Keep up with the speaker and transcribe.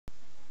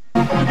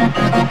Hey,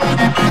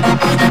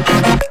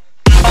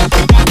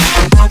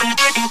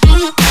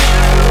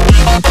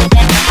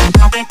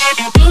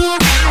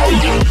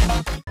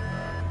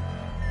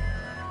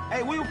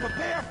 we were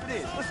prepared for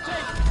this. Let's take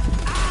it.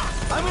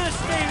 I'm gonna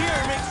stay here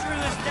and make sure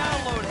this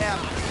download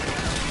happens.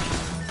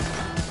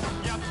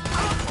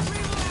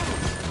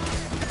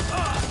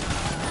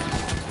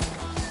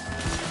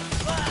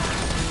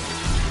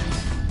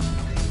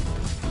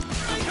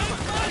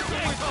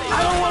 I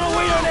don't want to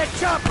wait on that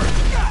chopper.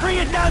 Bring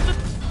it down to the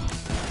building.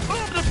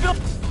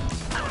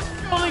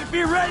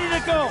 Be ready to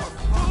go.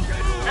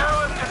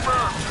 Arrow is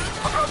confirmed.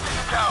 Approaching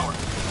the tower.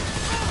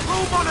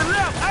 Move on the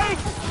left, hey!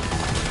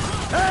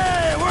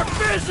 Hey, we're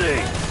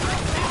busy!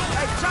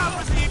 Hey,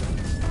 chopper's here.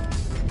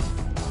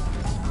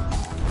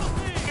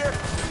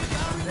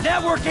 The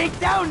network ain't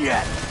down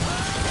yet.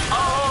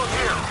 I'll hold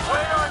here.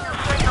 Wait on your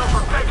signal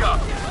for pickup.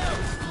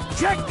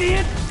 Check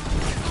the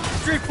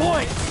entry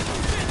points.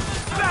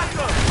 Back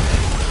up.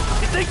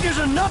 You think there's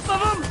enough of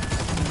them?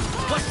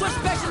 What's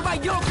suspicious by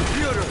your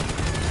computer?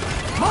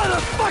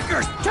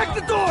 Motherfuckers! Check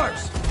the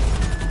doors!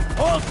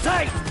 Hold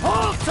tight!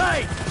 Hold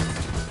tight!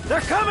 They're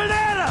coming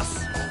at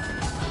us!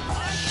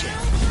 Shit!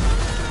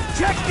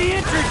 Check the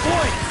entry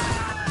points!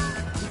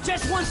 We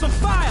just want some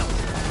files!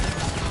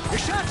 Your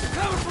shots are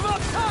coming from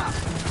up top!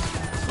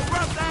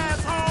 Corrupt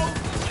asshole!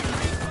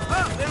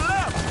 Up and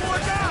left! 4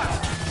 guys!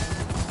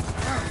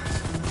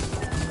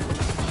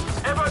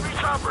 MIB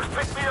choppers,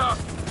 pick me up.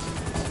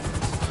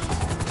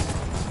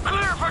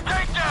 Clear for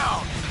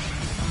takedown!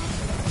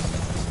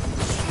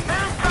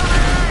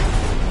 Incoming!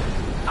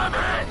 I'm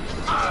hit!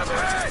 I'm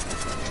hit!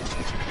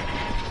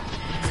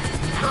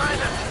 Trying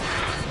to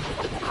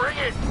bring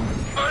it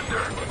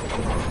under.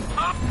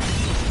 Up!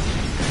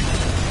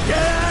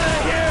 Get out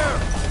of here!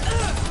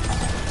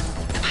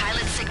 The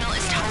pilot signal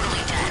is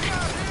totally dead.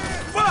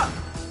 Fuck!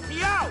 He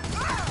out!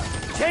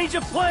 Change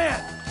of plan!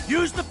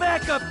 Use the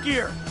backup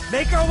gear!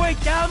 Make our way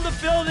down the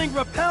building,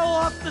 rappel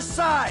off the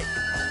side!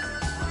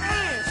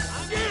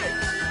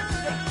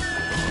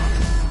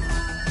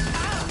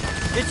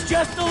 It's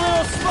just a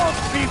little smoke,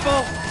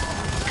 people!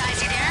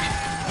 Guys, you there?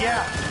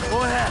 Yeah,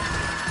 go ahead.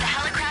 The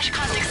helicrash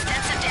caused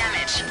extensive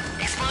damage.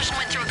 Explosion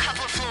went through a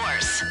couple of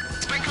floors.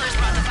 Sprinklers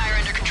brought the fire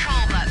under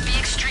control, but be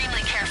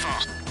extremely careful.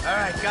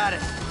 Alright, got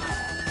it.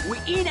 We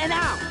in and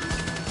out!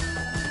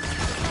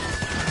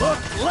 Look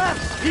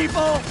left,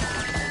 people!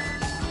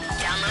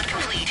 Download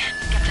complete.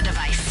 Get the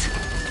device.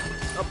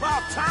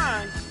 About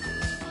time!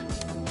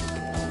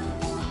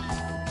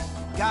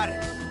 Got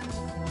it.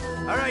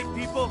 Alright,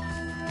 people.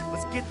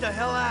 Let's get the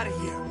hell out of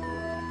here.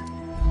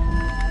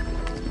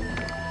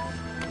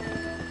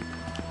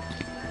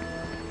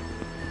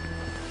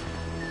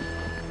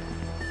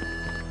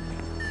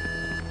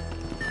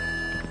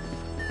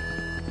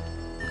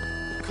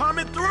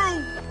 Coming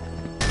through!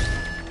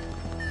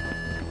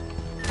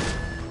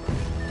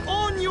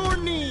 On your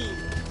knees!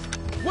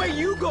 Where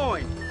you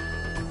going?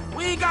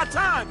 We ain't got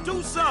time.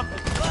 Do something.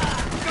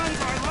 Guns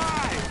are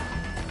live.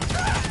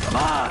 Come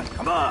on,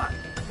 come on.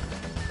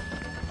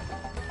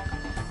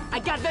 I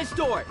got this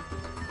door!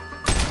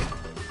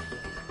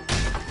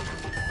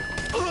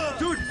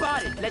 Dude,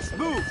 body, let's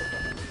move!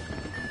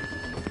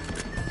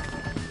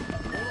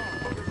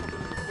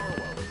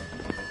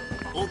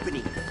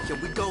 Opening, can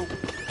we go?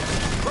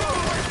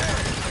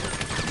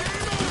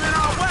 In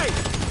our way.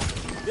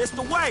 This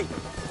the way.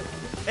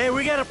 Hey,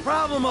 we got a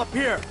problem up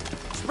here.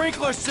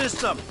 Sprinkler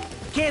system.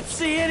 Can't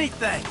see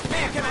anything.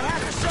 Man, can I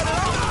have to shut it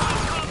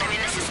off? I'm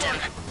in the system.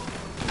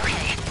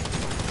 Okay.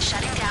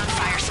 Shutting down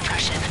fire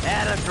suppression.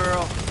 Atta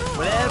girl.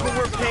 Whatever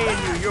we're paying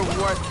you, you're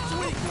worth it.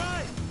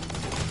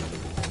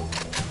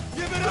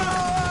 Give it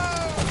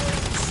up!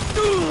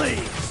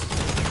 Stoolies!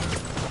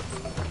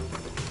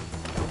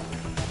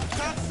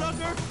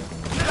 Cocksucker!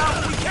 Get out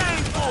what we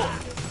came for!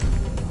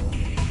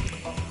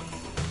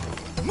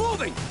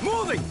 Moving!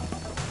 Moving!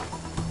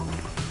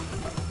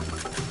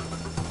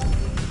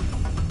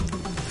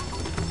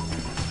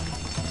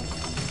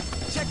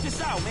 Check this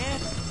out, man.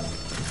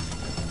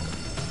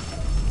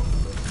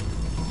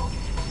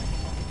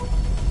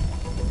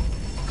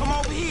 Come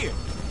over here.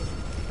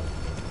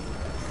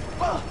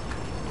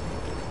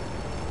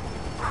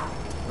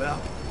 Well,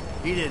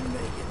 he didn't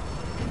make it.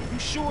 You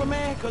sure,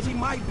 man? Because he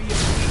might be a...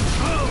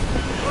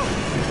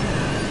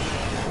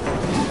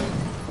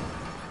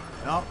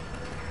 No,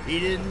 he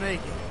didn't make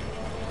it.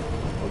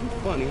 Oh, you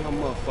funny, huh,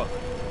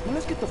 motherfucker? Man,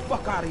 let's get the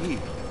fuck out of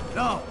here.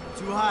 No,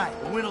 too high.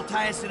 The wind will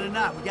tie us in a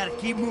knot. We gotta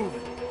keep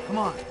moving. Come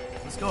on,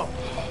 let's go.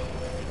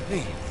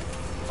 Hey.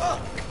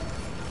 Fuck!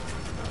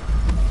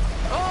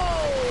 Oh!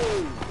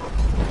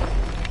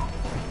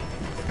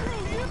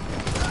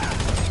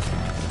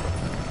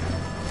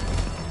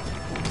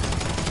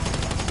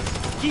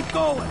 Keep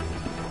going.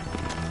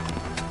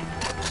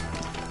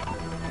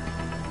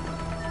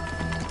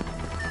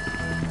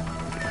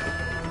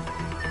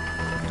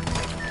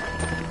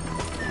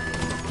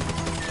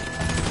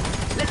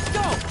 Let's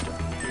go!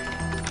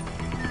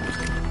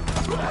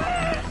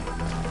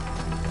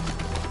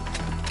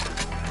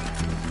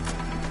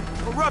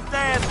 Corrupt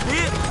ass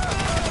bitch!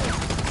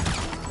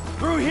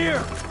 Through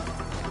here!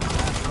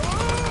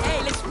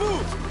 Let's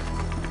move!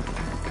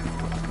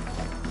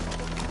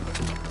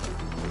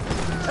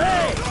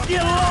 Hey,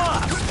 get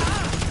lost!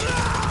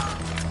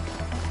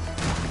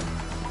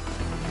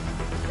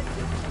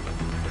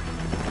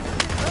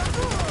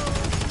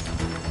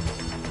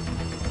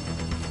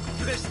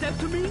 You gonna step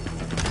to me?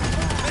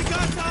 They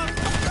got some!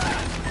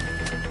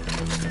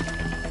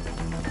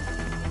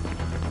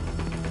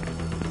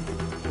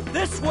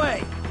 This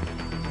way!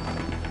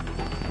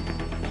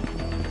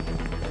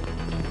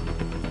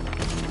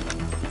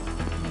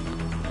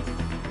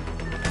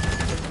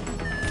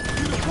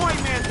 You the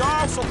point man,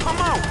 dog, so come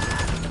on.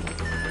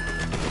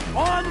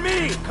 On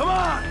me! Come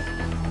on!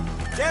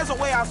 There's a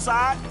way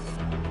outside.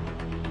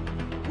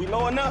 We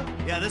low enough?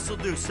 Yeah, this'll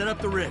do. Set up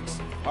the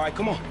rigs. All right,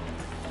 come on.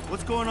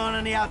 What's going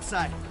on the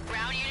outside?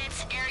 Ground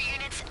units, air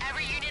units,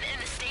 every unit in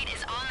the state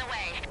is on the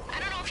way. I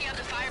don't know if you have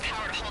the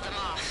firepower to hold them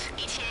off.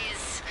 ETA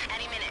is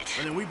any minute.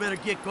 Well, then we better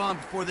get gone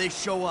before they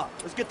show up.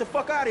 Let's get the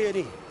fuck out of here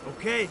then.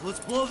 Okay, let's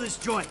blow this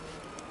joint.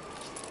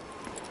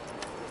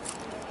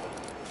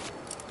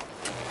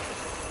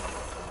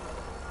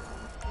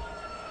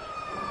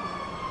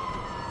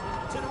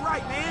 To the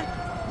right, man.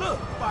 Look,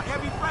 about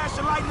every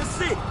flashing light in the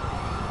city.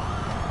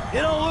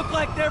 It don't look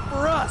like they're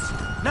for us.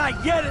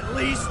 Not yet, at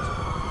least.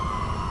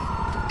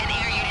 An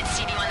air unit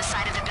seen you on the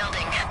side of the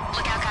building.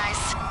 Look out,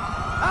 guys.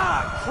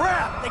 Ah,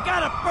 crap! They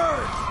got a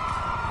bird!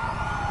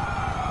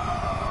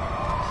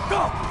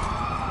 Go!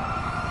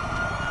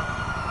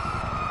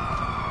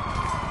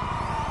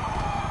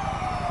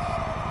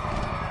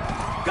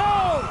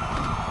 Go!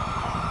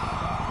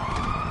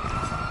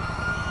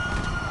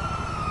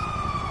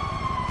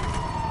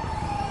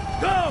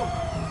 Go!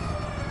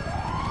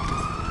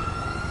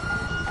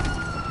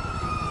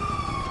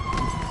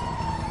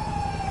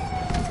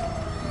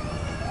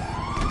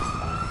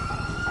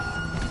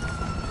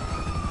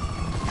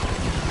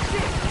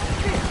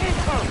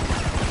 Income!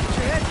 Put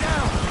your head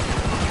down!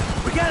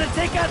 We gotta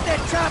take out that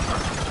chopper!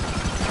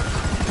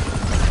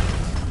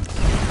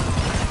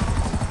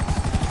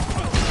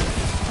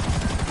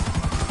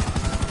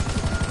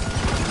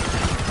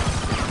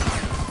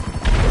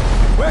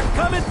 We're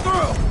coming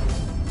through!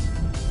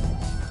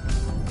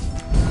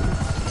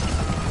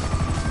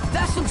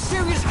 That's some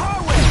serious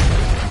hardware!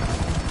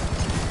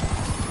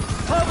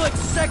 Public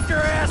sector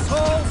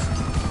assholes!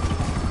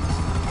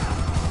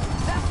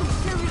 That's some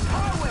serious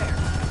hardware!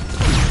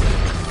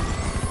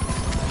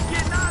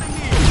 Getting out of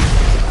here.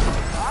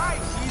 All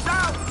right, he's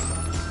out.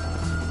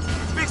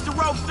 Fix the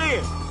ropes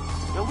there.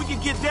 Now we can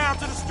get down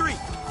to the street.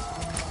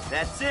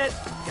 That's it.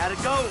 Gotta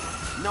go.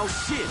 No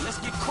shit, let's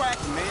get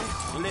cracking, man.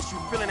 Unless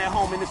you're feeling at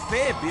home in this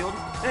Fed building.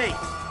 Hey,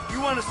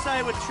 you wanna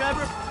side with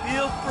Trevor?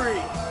 Feel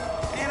free.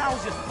 Man, I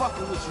was just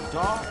fucking with you,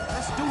 dog.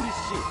 Let's do this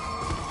shit.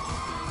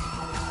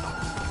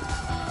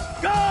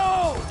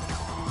 Go!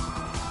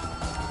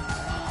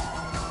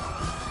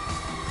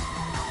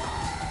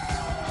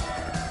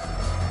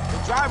 The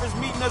driver's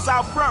meeting us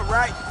out front,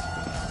 right?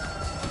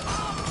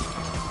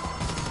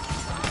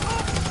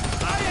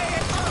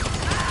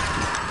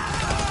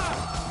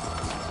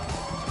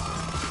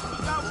 We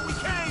got what we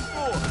came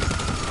for.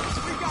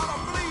 We got a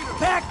bleeder.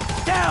 Back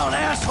down,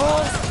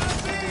 assholes!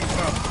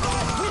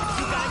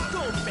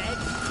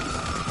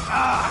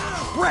 Ah,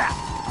 crap!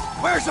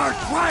 Where's our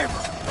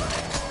driver?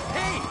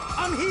 Hey,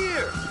 I'm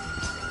here!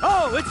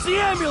 Oh, it's the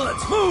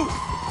ambulance! Move!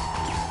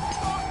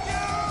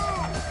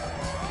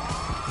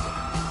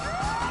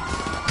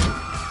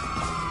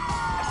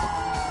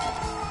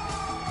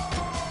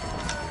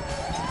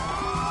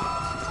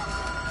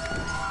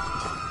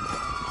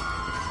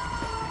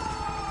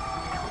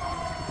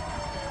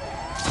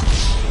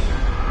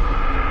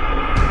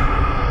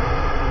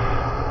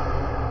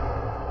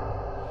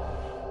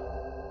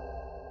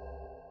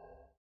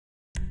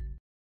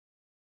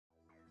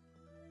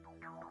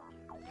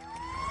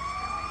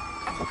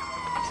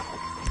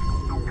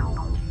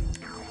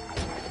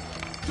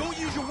 Don't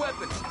use your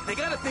weapons. They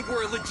gotta think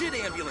we're a legit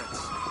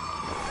ambulance.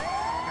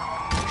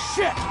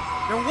 Shit!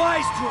 They're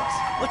wise to us!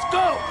 Let's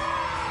go!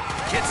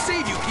 Can't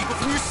save you people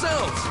from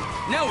yourselves.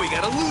 Now we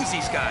gotta lose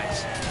these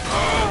guys.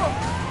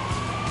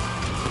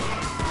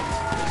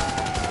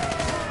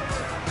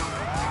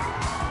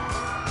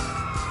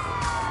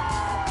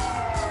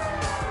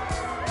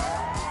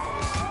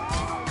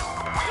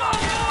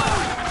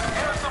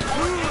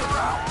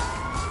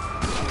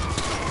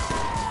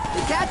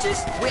 You catch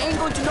us? We ain't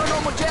going to no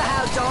normal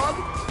jailhouse,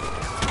 dog.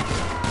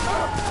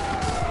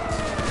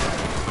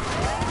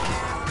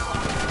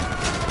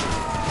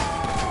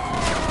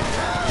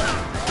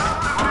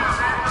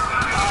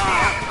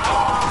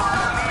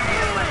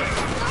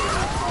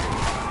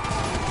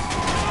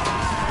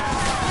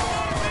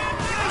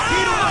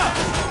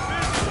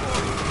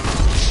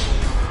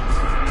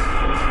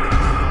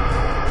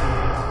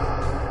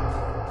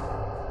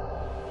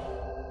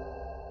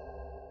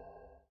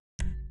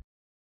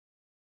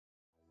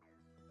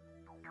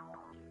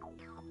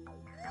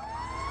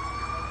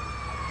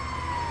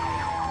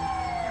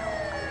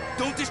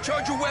 Don't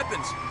discharge your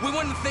weapons. We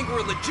want them to think we're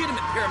a legitimate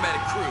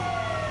paramedic crew.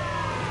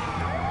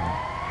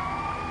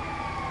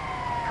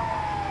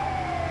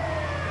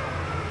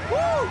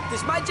 Woo!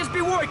 This might just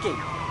be working.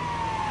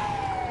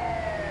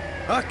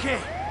 Okay,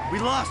 we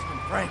lost him,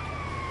 Frank.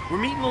 We're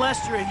meeting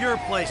Lester at your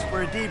place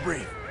for a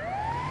debrief.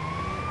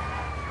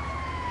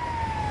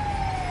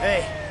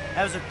 Hey,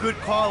 that was a good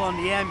call on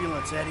the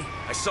ambulance, Eddie.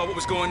 I saw what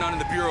was going on in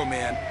the Bureau,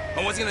 man.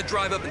 I wasn't gonna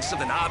drive up into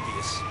something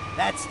obvious.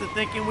 That's the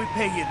thinking we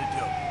pay you to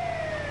do.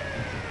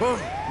 Whew,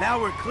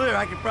 now we're clear,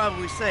 I can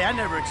probably say I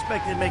never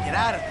expected to make it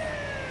out of there.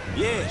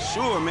 Yeah,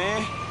 sure,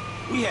 man.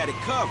 We had it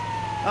covered.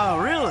 Oh,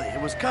 really?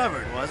 It was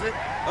covered, was it?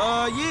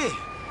 Yeah.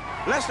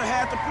 Lester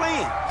had the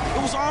plan.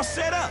 It was all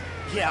set up.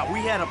 Yeah, we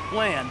had a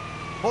plan.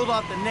 Hold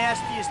off the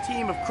nastiest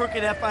team of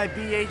crooked FIB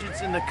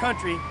agents in the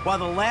country while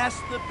the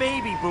last of the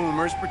baby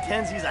boomers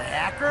pretends he's a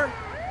hacker?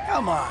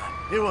 Come on,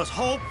 it was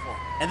hopeful.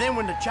 And then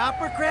when the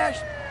chopper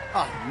crashed,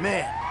 oh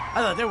man,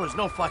 I thought there was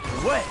no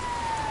fucking way.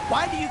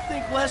 Why do you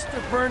think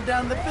Lester burned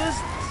down the business?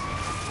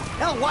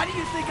 Hell, why do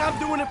you think I'm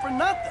doing it for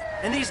nothing?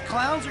 And these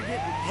clowns are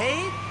getting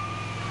paid?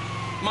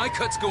 My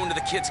cut's going to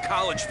the kids'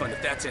 college fund,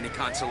 if that's any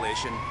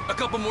consolation. A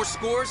couple more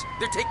scores,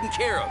 they're taken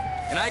care of.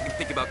 And I can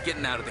think about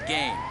getting out of the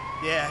game.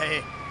 Yeah,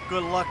 hey,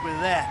 good luck with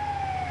that.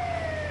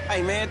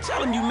 Hey, man,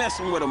 tell him you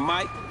messing with him,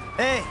 Mike.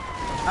 Hey,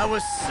 I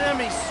was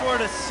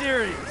sort of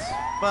serious,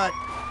 but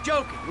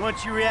joking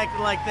once you reacted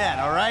like that,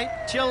 all right?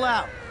 Chill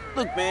out.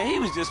 Look, man, he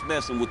was just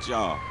messing with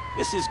y'all.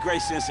 It's his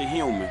great sense of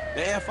humor.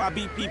 The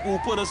FIB people who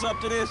put us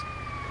up to this.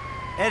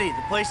 Eddie,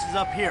 the place is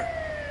up here.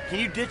 Can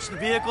you ditch the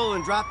vehicle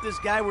and drop this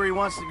guy where he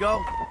wants to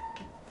go?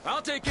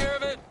 I'll take care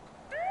of it.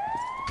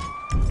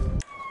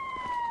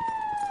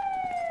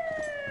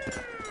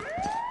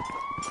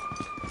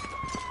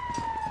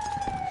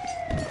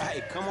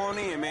 Hey, come on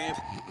in, man.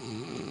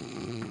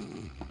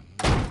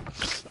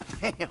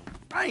 Damn,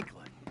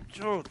 Franklin.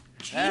 Oh,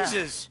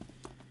 Jesus.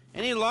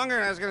 Any longer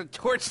and I was gonna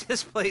torch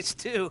this place,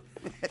 too.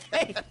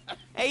 Hey,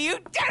 you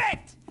did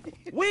it!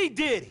 We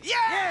did it.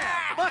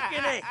 Yeah! Fucking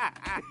A.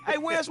 Hey,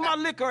 where's my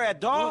liquor at,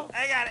 dog?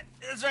 I got it.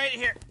 It's right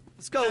here.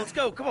 Let's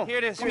go, come on. Here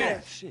it is. Here it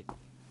is. Shit.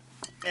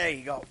 There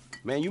you go.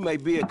 Man, you may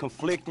be a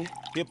conflicting,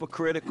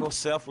 hypocritical,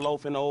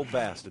 self-loafing old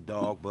bastard,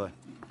 dog, but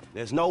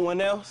there's no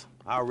one else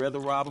I'd rather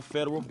rob a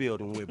federal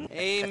building with.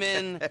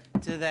 Amen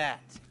to that.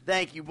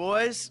 Thank you,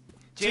 boys.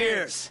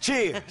 Cheers.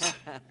 Cheers.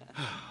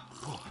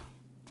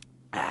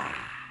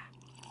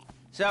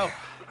 So,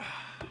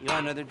 you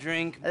want another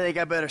drink? I think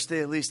I better stay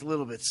at least a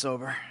little bit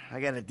sober.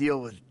 I gotta deal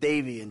with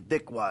Davy and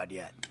Dickwad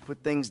yet.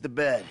 Put things to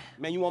bed.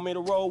 Man, you want me to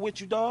roll with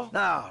you, dog? No,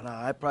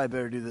 I probably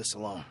better do this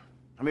alone.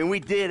 I mean, we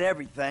did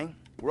everything.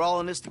 We're all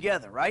in this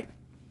together, right?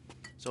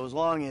 So as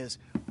long as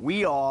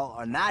we all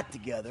are not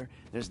together,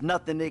 there's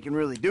nothing they can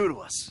really do to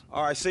us.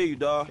 All right, see you,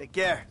 dog. Take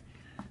care.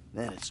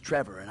 Then it's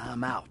Trevor and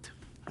I'm out.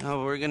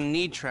 Oh, we're gonna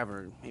need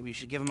Trevor. Maybe you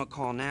should give him a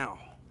call now.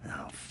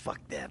 Oh, fuck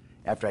that.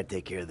 After I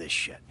take care of this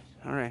shit.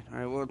 All right,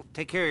 well,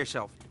 take care of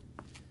yourself.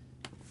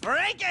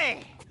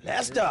 Frankie!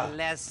 Lester.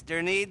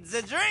 Lester needs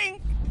a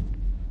drink.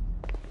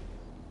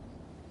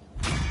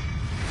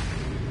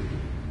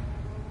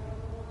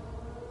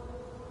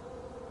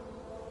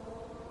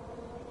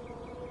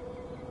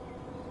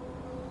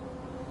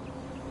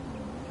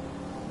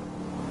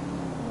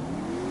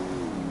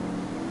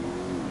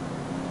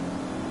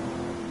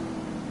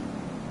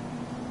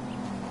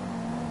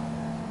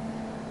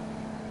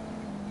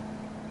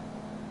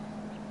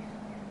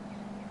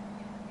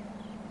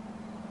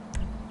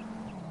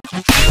 You